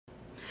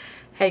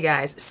Hey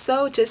guys,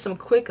 so just some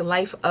quick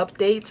life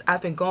updates.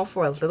 I've been going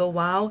for a little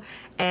while,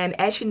 and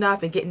as you know, I've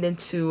been getting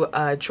into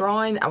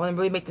drawing. I want to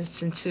really make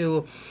this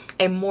into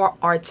a more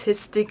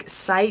artistic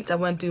site. I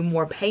want to do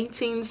more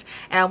paintings,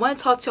 and I want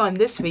to talk to you on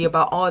this video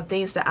about all the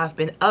things that I've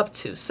been up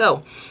to.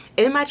 So,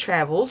 in my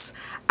travels,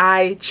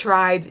 I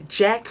tried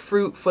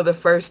jackfruit for the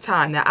first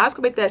time. Now, I was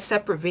going to make that a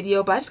separate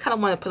video, but I just kind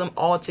of want to put them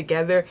all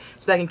together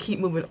so that I can keep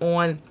moving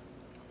on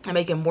and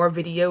making more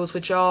videos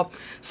with y'all.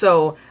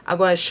 So I'm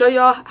going to show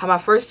y'all how my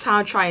first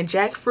time trying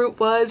jackfruit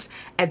was,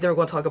 and then we're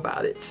going to talk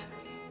about it.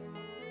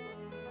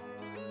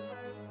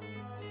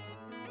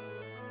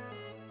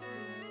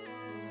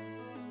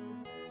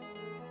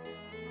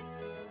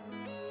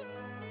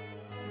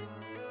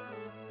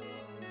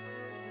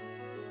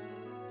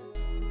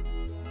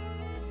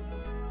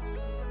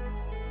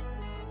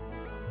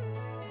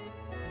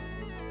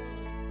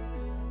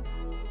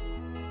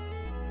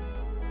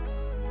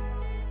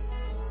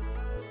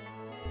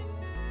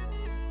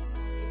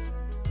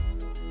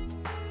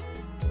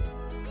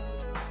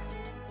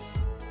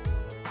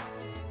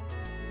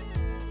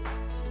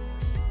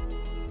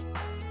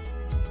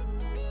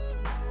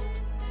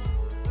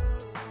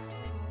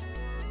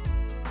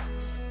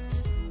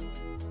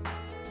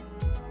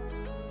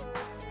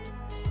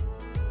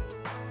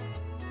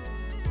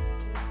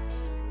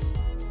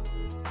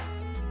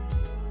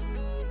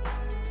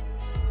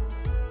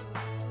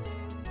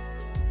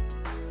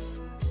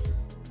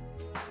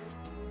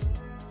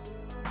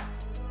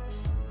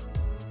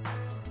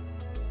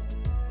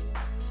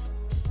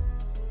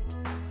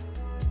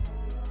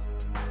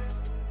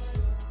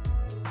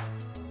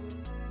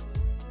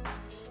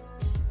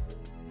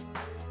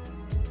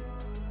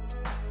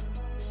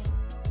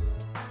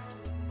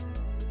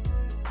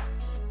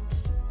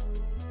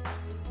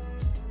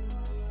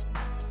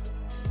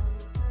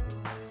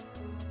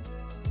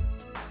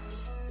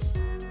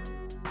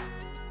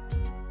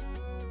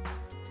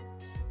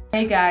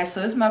 Hey guys,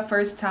 so this is my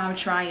first time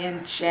trying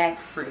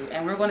jackfruit,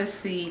 and we're gonna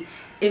see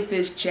if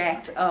it's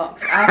jacked up.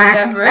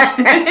 I've never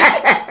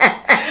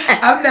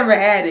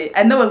had it.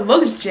 I know it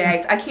looks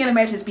jacked. I can't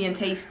imagine it's being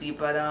tasty,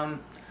 but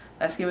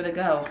let's give it a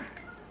go.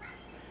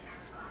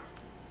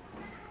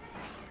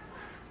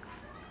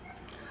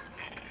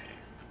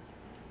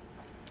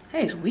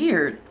 Hey, it's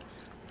weird.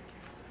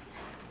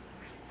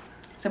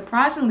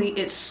 Surprisingly,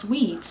 it's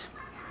sweet.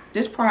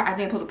 This part, I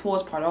think I'm supposed to pull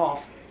this part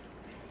off.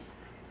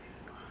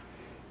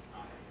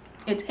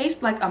 It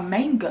tastes like a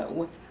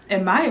mango,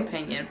 in my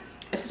opinion.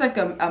 It tastes like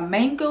a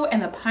mango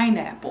and a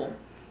pineapple.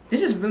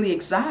 This is really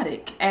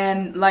exotic.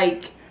 And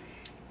like,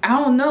 I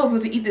don't know if it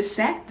was to eat this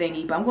sack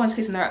thingy, but I'm going to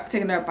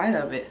take another bite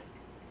of it.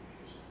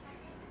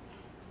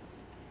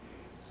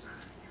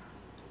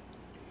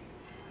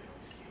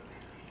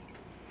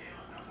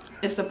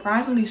 It's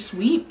surprisingly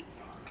sweet.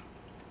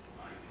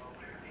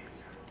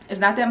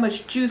 It's not that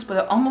much juice, but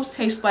it almost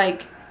tastes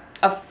like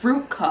a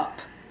fruit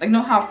cup. Like, you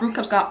know how fruit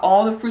cups got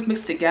all the fruits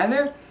mixed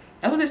together?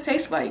 That's what this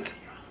tastes like.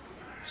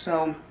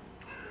 So,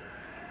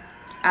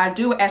 I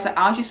do, as an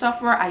allergy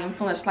sufferer, I am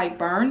feeling a slight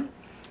burn,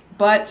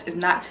 but it's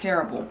not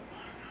terrible.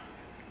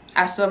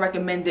 I still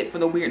recommend it for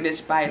the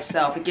weirdness by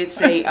itself. It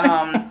gets a,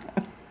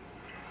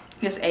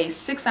 gets a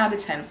 6 out of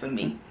 10 for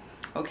me.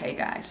 Okay,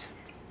 guys.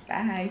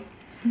 Bye.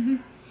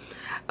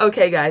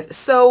 Okay guys,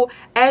 so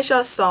as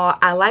y'all saw,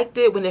 I liked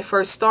it when it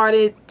first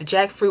started. The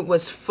jackfruit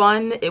was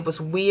fun. It was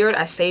weird.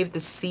 I saved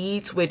the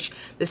seeds, which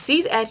the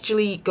seeds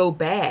actually go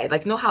bad.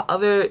 Like, you know how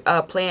other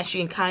plants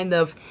you can kind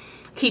of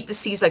keep the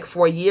seeds like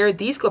for a year?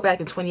 These go back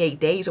in 28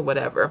 days or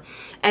whatever.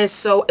 And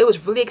so it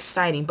was really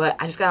exciting, but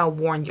I just gotta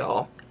warn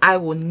y'all, I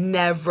will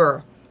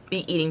never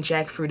be eating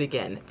jackfruit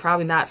again.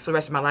 Probably not for the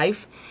rest of my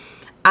life.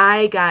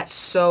 I got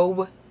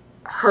so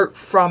hurt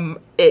from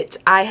it.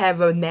 I have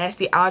a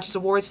nasty allergy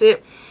towards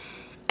it.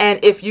 And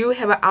if you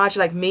have an allergy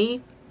like me,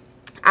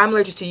 I'm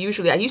allergic to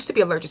usually, I used to be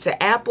allergic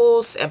to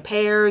apples and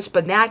pears,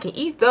 but now I can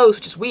eat those,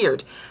 which is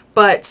weird.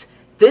 But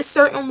this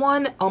certain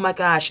one, oh my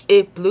gosh,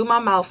 it blew my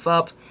mouth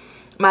up.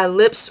 My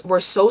lips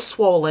were so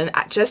swollen.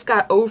 I just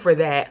got over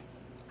that.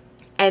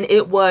 And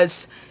it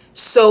was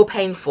so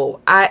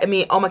painful. I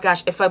mean, oh my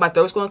gosh, it felt like my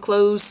throat was going to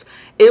close.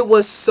 It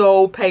was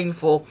so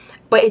painful.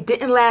 But it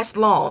didn't last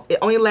long. It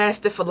only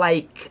lasted for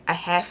like a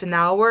half an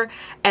hour.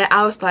 And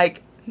I was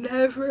like,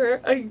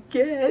 never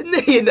again,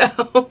 you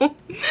know.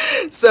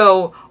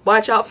 So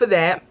watch out for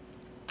that.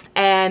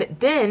 And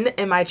then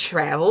in my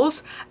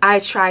travels,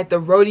 I tried the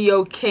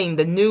Rodeo King,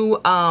 the new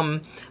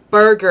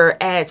burger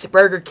at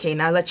Burger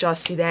King. I'll let y'all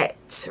see that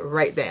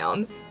right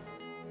down.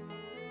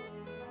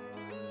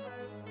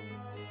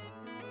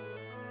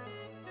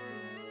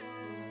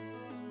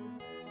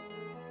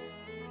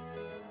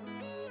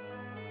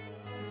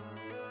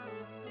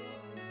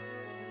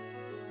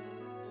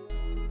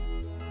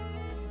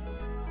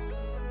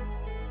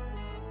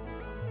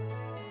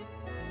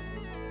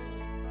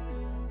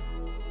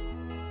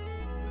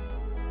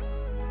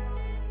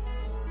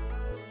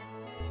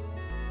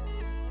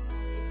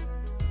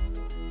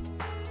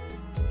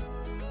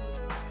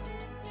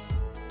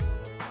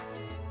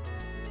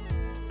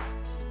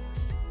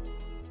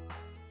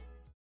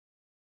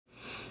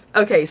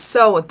 Okay,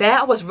 so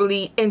that was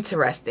really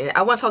interesting.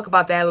 I want to talk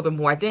about that a little bit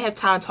more. I didn't have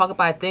time to talk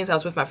about things. I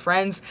was with my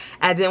friends.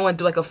 I didn't want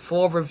to do like a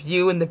full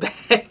review in the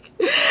back.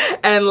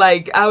 And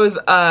like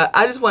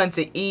I just wanted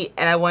to eat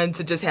and I wanted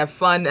to just have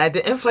fun. I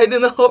didn't play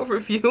in the whole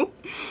review.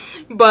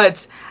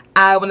 But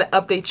I want to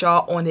update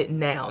y'all on it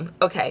now.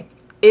 Okay.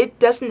 It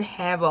doesn't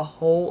have a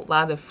whole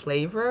lot of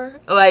flavor.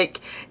 Like,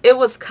 it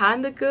was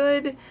kind of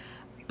good,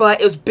 but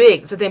it was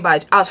big. That's the thing about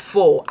it. I was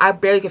full. I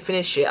barely could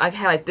finish it. I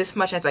had like this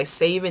much. I had to like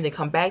save it and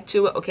come back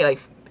to it. Okay, like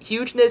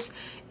hugeness.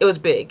 It was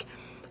big,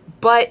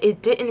 but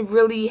it didn't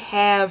really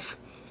have.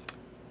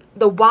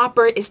 The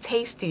Whopper is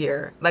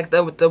tastier. Like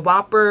the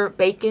Whopper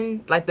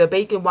bacon, like the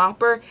bacon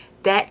Whopper,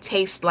 that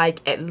tastes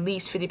like at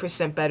least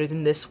 50% better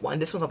than this one.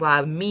 This one's a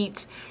lot of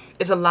meat.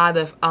 There's a lot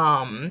of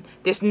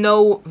there's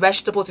no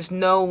vegetables, there's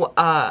no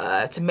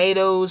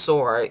tomatoes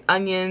or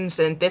onions,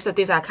 and there's the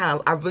things I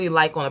really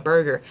like on a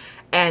burger.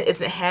 And it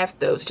doesn't have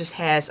those. It just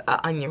has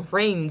onion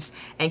rings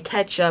and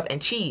ketchup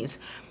and cheese.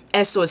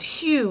 And so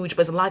it's huge,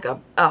 but it's like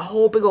a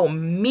whole big old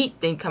meat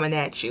thing coming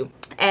at you.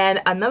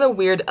 And another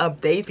weird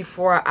update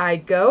before I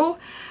go.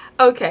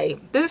 Okay,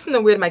 this is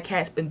something weird my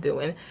cat's been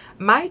doing.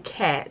 My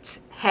cat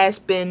has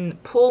been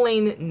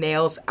pulling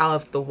nails out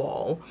of the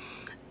wall.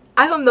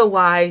 I don't know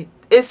why.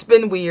 It's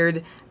been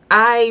weird.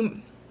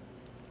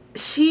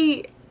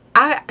 She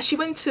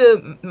went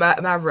to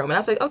my room and I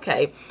was like,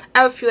 okay, I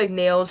have a few like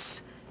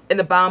nails in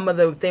the bottom of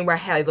the thing where I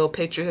had like little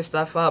pictures and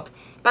stuff up,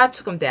 but I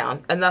took them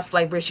down enough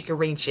like where she could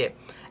reach it,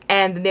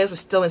 and the nails were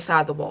still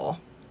inside the wall.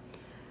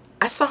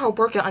 I saw her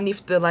working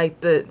underneath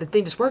the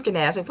thing just working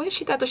at. I was like, what is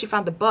she doing? I thought she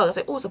found the bug. I was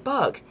like, oh, it's a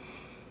bug.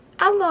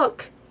 I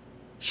look,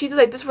 she did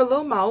like this with her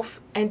little mouth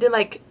and then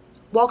like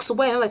walks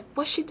away, and I'm like,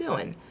 what's she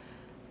doing?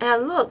 And I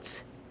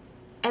looked,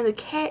 and the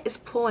cat is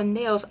pulling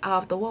nails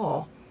out of the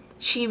wall.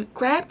 She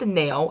grabbed the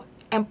nail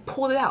and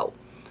pulled it out,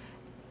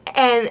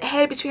 and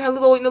had it between her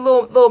little,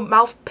 little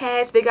mouth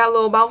pads. They got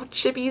little mouth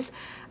chippies.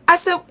 I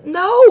said,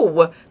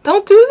 no,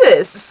 don't do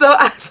this. So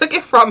I took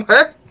it from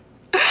her,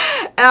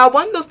 and I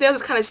wanted those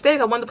nails to kind of stay.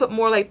 I wanted to put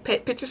more like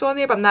pet pictures on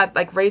there, but I'm not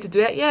like ready to do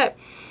that yet.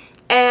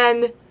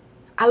 And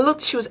I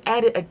looked, she was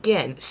at it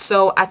again.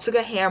 So I took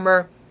a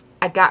hammer,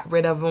 I got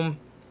rid of them.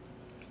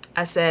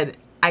 I said,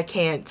 I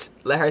can't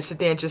let her sit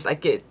there and just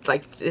like get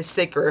like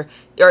sick or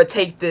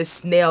take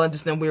this nail and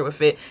just get weird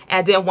with it. And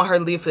I didn't want her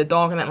to leave for the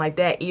dog or nothing like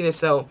that either.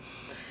 So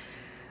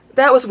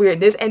that was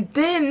weirdness. And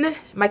then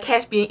my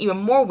cat's being even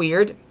more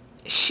weird.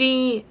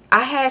 I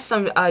had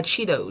some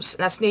Cheetos,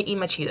 and I was eating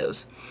my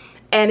Cheetos.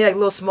 And they're like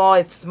little small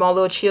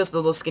little Cheetos, the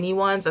little skinny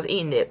ones. I was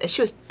eating it, and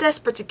she was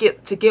desperate to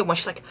get one.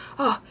 She's like,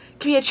 oh,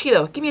 give me a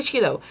Cheeto, give me a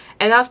Cheeto.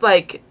 And I was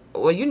like,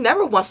 well, you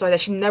never want stuff like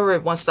that. She never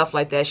wants stuff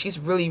like that. She's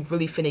really,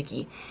 really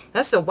finicky. And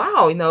I said,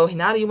 wow, now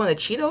do you want a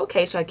Cheeto?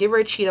 Okay, so I give her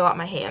a Cheeto out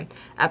my hand.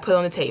 I put it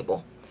on the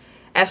table.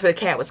 As for the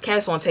cat,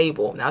 cat's on the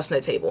table. Now it's on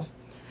the table.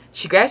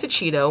 She grabs the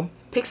Cheeto,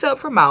 picks it up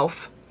her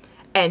mouth,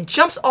 and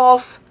jumps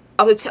off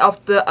of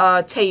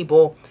the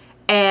table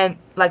and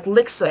like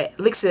licks it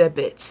a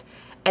bit.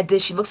 And then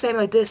she looks at me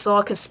like this,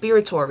 all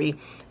conspirately.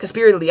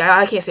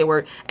 I can't say a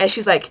word. And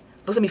she's like,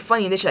 looks at me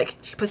funny, and then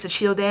she puts the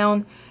Cheeto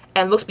down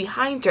and looks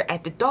behind her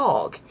at the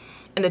dog.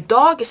 And the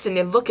dog is sitting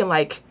there looking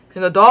like,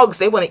 the dogs,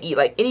 they want to eat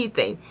like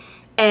anything.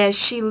 And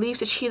she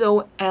leaves the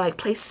Cheeto and like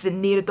places it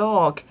near the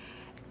dog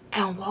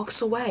and walks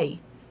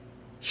away.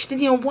 She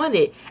didn't even want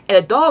it. And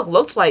the dog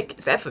looks like,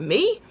 is that for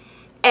me?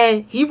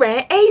 And he ran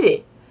and ate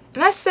it.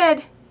 And I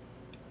said,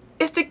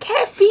 is the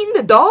cat feeding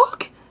the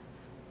dog?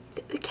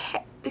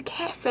 The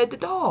cat fed the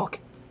dog.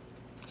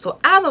 So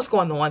I don't know what's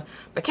going on.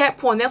 My cat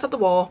pulling nails out the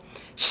wall.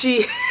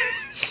 She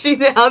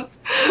now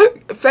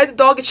fed the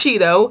dog a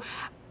Cheeto.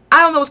 I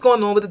don't know what's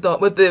going on with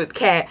the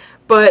cat,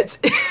 but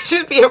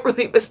she's being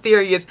really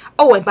mysterious.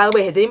 Oh, and by the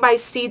way, did anybody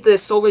see the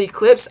solar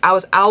eclipse? I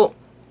was out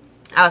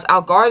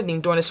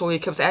gardening during the solar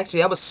eclipse. Actually,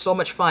 that was so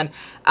much fun.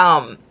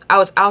 I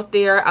was out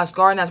there, I was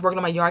gardening, I was working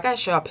on my yard. I gotta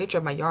show you a picture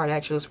of my yard,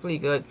 actually. It's pretty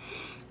good.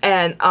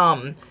 And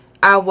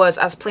I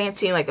was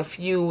planting like a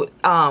few,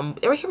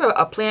 ever hear of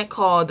a plant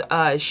called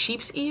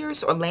sheep's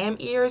ears or lamb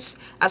ears?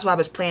 That's what I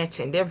was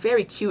planting. They're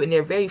very cute and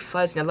they're very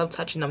fuzzy, and I love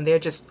touching them. They're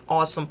just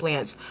awesome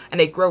plants, and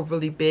they grow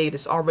really big.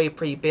 It's already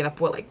pretty big. I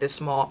put like this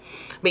small.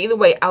 But either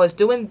way, I was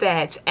doing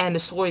that, and the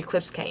solar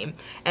eclipse came.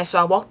 And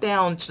so I walked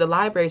down to the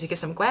library to get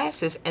some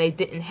glasses, and they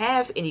didn't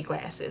have any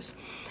glasses.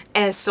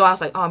 And so I was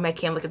like, oh man, I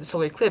can't look at the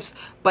solar eclipse.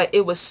 But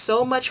it was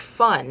so much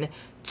fun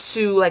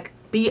to like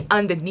be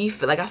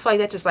underneath it. Like I feel like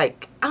that just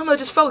like, I don't know, it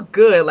just felt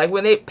good. Like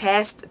when it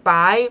passed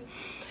by,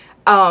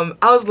 I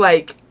was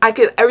like,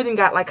 everything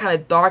got like kind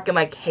of dark and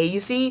like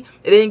hazy.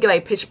 It didn't get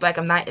like pitch black.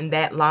 I'm not in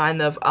that line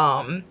of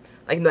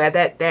like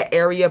that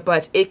area,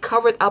 but it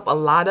covered up a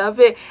lot of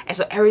it, and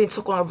so everything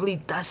took on a really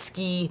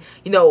dusky,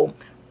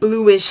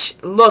 bluish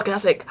look. And I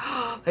was like,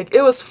 like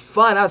it was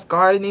fun. I was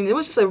gardening. It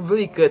was just a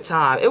really good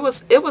time. It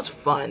was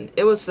fun.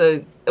 It was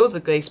a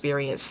good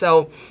experience.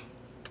 So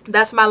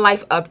that's my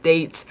life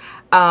update.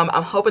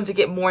 I'm hoping to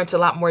get more into a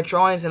lot more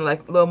drawings and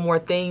like a little more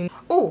things.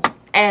 Oh,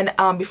 And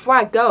before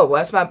I go,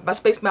 well, that's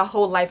basically my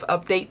whole life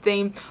update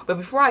thing. But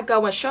before I go, I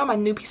want to show my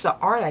new piece of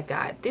art I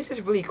got. This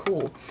is really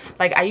cool.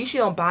 Like, I usually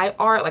don't buy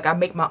art. Like, I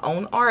make my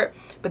own art.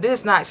 But this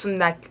is not something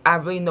that I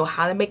really know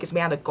how to make. It's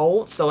made out of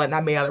gold. So, like,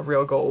 not made out of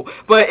real gold.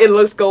 But it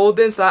looks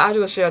golden. So, I'm just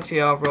going to show it to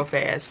y'all real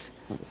fast.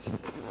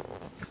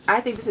 I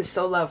think this is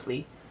so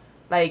lovely.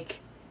 Like,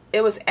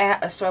 it was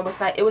at a store.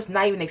 It was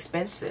not even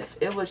expensive.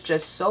 It was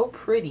just so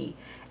pretty.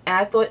 And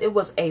I thought it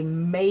was a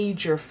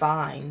major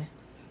find.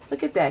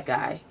 Look at that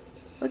guy.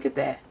 Look at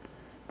that.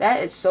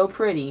 That is so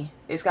pretty.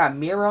 It's got a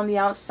mirror on the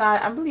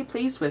outside. I'm really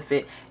pleased with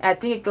it. And I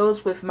think it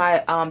goes with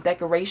my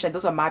decoration.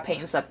 Those are my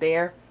paintings up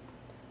there.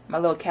 My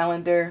little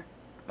calendar.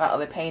 My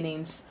other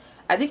paintings.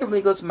 I think it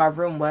really goes with my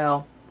room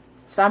well.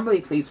 So I'm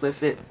really pleased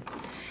with it.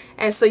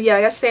 And so yeah,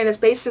 like I said, that's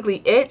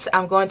basically it.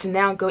 I'm going to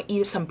now go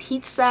eat some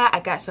pizza. I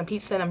got some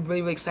pizza and I'm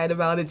really, really excited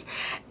about it.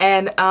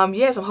 And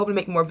yes, I'm hoping to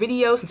make more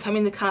videos. And tell me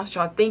in the comments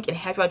what y'all think. And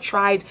have y'all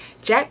tried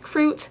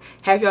Jackfruit?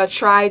 Have y'all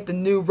tried the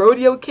new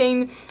Rodeo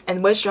King?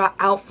 And was y'all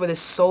out for the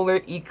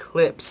solar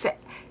eclipse?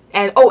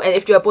 And oh, and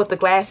if you bought the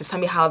glasses, tell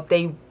me how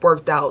they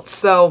worked out.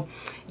 So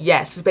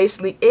yes, that's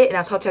basically it. And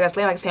I'll talk to you guys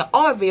later. Like I said, in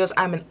all my videos,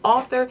 I'm an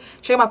author.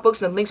 Check out my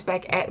books and the links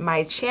back at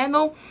my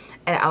channel.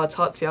 And I will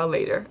talk to y'all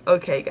later.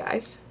 Okay,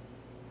 guys.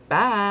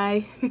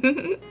 Bye.